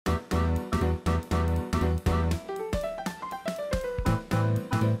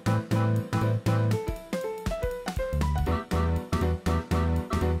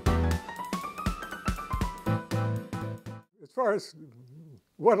far as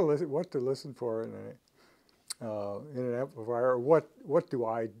what to listen for in an amplifier, what do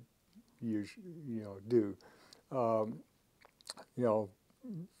I do? Um, you know,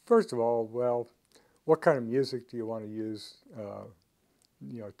 first of all, well, what kind of music do you want to use?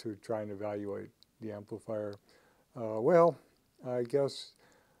 To try and evaluate the amplifier. Well, I guess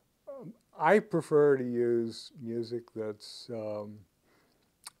I prefer to use music that's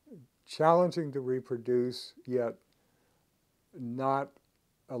challenging to reproduce, yet not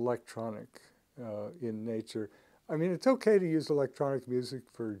electronic in nature. I mean, it's okay to use electronic music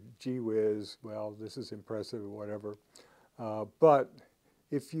for gee whiz, well, this is impressive or whatever. But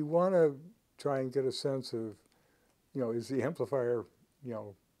if you want to try and get a sense of, is the amplifier,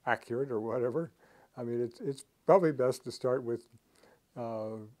 accurate or whatever, I mean, it's probably best to start with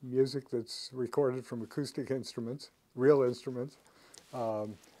music that's recorded from acoustic instruments, real instruments.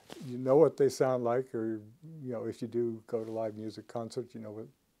 You know what they sound like, or if you do go to live music concerts,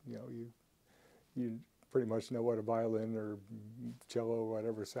 you pretty much know what a violin or cello or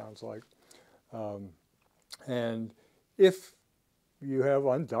whatever sounds like. And if you have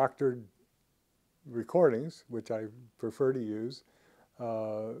undoctored recordings, which I prefer to use,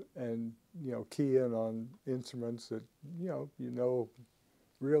 and key in on instruments that you know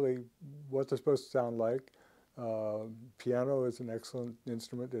really what they're supposed to sound like. Piano is an excellent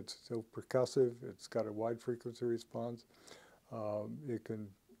instrument. It's so percussive. It's got a wide frequency response. It can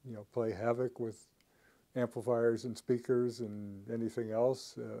play havoc with amplifiers and speakers and anything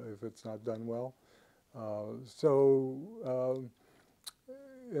else if it's not done well.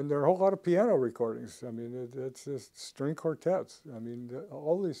 And there are a whole lot of piano recordings. I mean, it's just string quartets. I mean,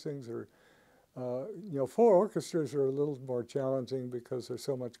 all these things are, full orchestras are a little more challenging because there's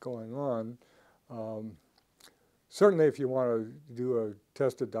so much going on. Certainly, if you want to do a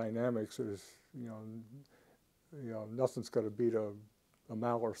test of dynamics, there's, nothing's going to beat a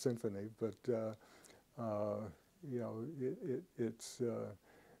Mahler symphony. But but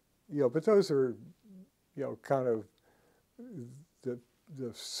those are, kind of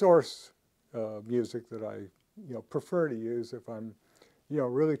the source music that I, prefer to use if I'm,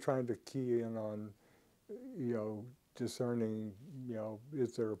 really trying to key in on, discerning,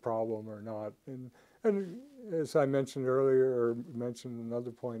 is there a problem or not. And as I mentioned earlier, or mentioned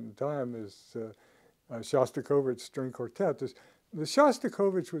another point in time, is Shostakovich string quartet. The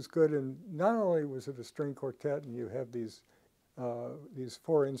Shostakovich was good, and not only was it a string quartet, and you have these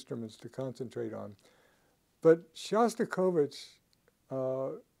four instruments to concentrate on, but Shostakovich,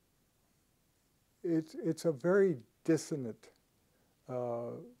 it's a very dissonant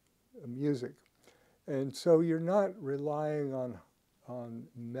music, and so you're not relying on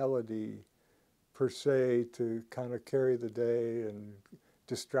melody per se to kind of carry the day and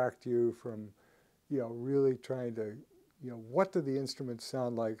distract you from, really trying to, what do the instruments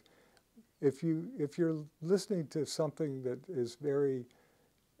sound like? If you're listening to something that is very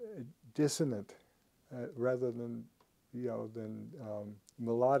dissonant rather than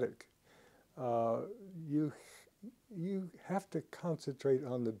melodic, you have to concentrate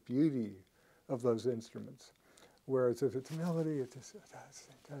on the beauty of those instruments. Whereas if it's melody, it's just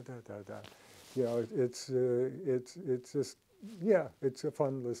da da da da. It's just, it's a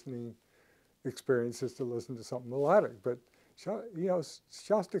fun listening experience just to listen to something melodic. But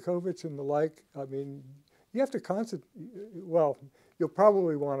Shostakovich and the like, I mean, you have to concentrate. Well, you'll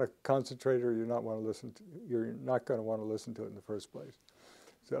probably want to concentrate, or you're not going to want to listen to it in the first place.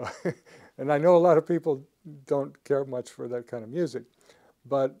 So, and I know a lot of people don't care much for that kind of music,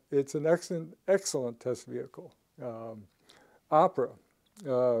 but it's an excellent test vehicle. Opera.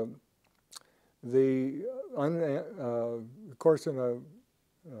 Of course, in a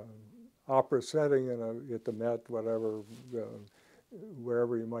opera setting, at the Met, whatever,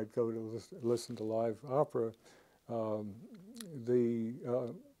 wherever you might go to listen to live opera, the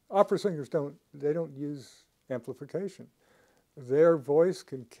opera singers don't use amplification. Their voice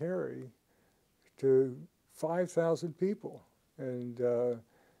can carry to 5,000 people, and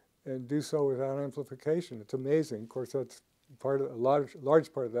do so without amplification. It's amazing. Of course, that's a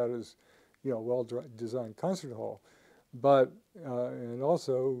large part of that is, well-designed concert hall, but and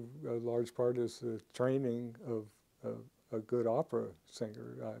also a large part is the training of a good opera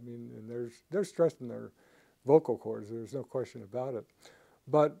singer. I mean, and they're stressing their vocal cords. There's no question about it.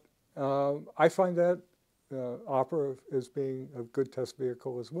 But I find that opera as being a good test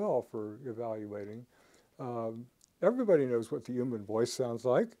vehicle as well for evaluating. Everybody knows what the human voice sounds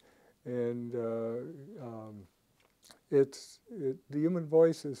like, and the human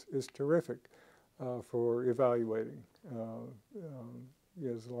voice is terrific for evaluating,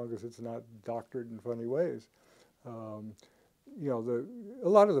 as long as it's not doctored in funny ways. a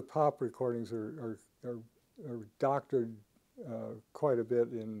lot of the pop recordings are doctored quite a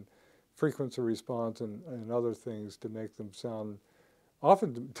bit in frequency response and other things to make them sound,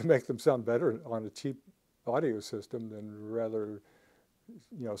 often to make them sound better on a cheap audio system than rather,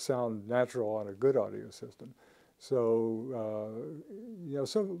 sound natural on a good audio system. So,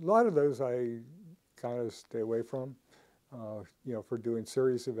 so a lot of those I kind of stay away from, for doing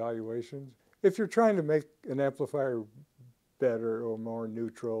serious evaluations. If you're trying to make an amplifier better or more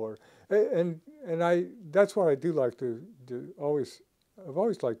neutral, or that's what I do like to always. I've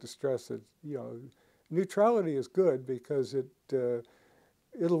always liked to stress that neutrality is good because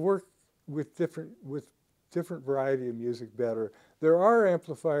it'll work with different variety of music better. There are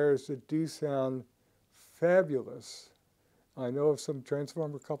amplifiers that do sound fabulous. I know of some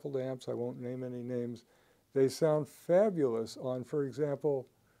transformer coupled amps. I won't name any names. They sound fabulous on, for example,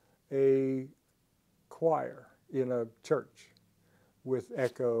 a choir in a church with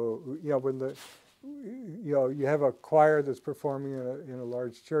echo. When you have a choir that's performing in a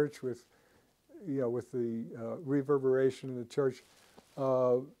large church with the reverberation in the church.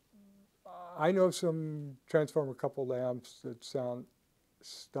 I know some transformer coupled amps that sound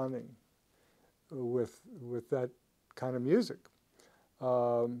stunning with that kind of music.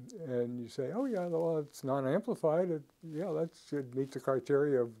 And you say, oh yeah, well, it's non-amplified. That should meet the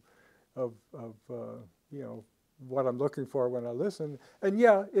criteria of what I'm looking for when I listen. And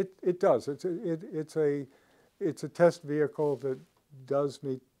yeah, it does. It's a test vehicle that does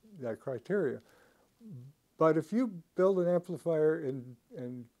meet that criteria. But if you build an amplifier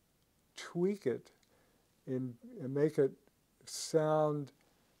and tweak it and make it sound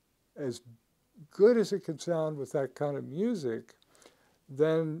as good as it can sound with that kind of music,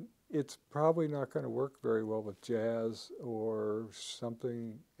 then it's probably not going to work very well with jazz or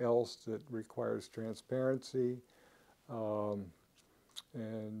something else that requires transparency, and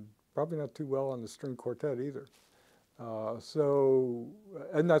probably not too well on the string quartet either.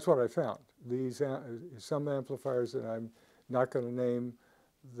 And that's what I found. Some amplifiers that I'm not going to name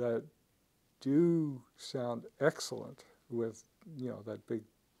that do sound excellent with that big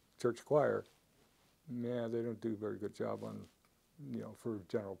church choir, man, they don't do a very good job on for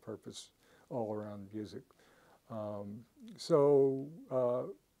general purpose all around music. I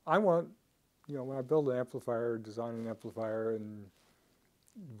want when I build an amplifier, design an amplifier, and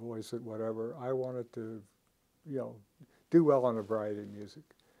voice it, whatever, I want it to do well on a variety of music.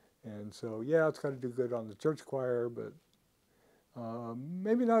 And so yeah, it's got to do good on the church choir, but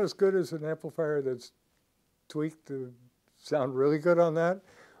maybe not as good as an amplifier that's tweaked to sound really good on that,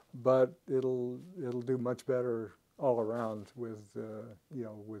 but it'll do much better all around with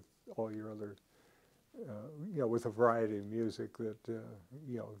with all your other with a variety of music that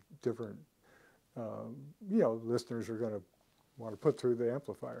different listeners are going to want to put through the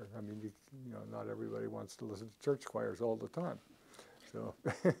amplifier. I mean, not everybody wants to listen to church choirs all the time, so.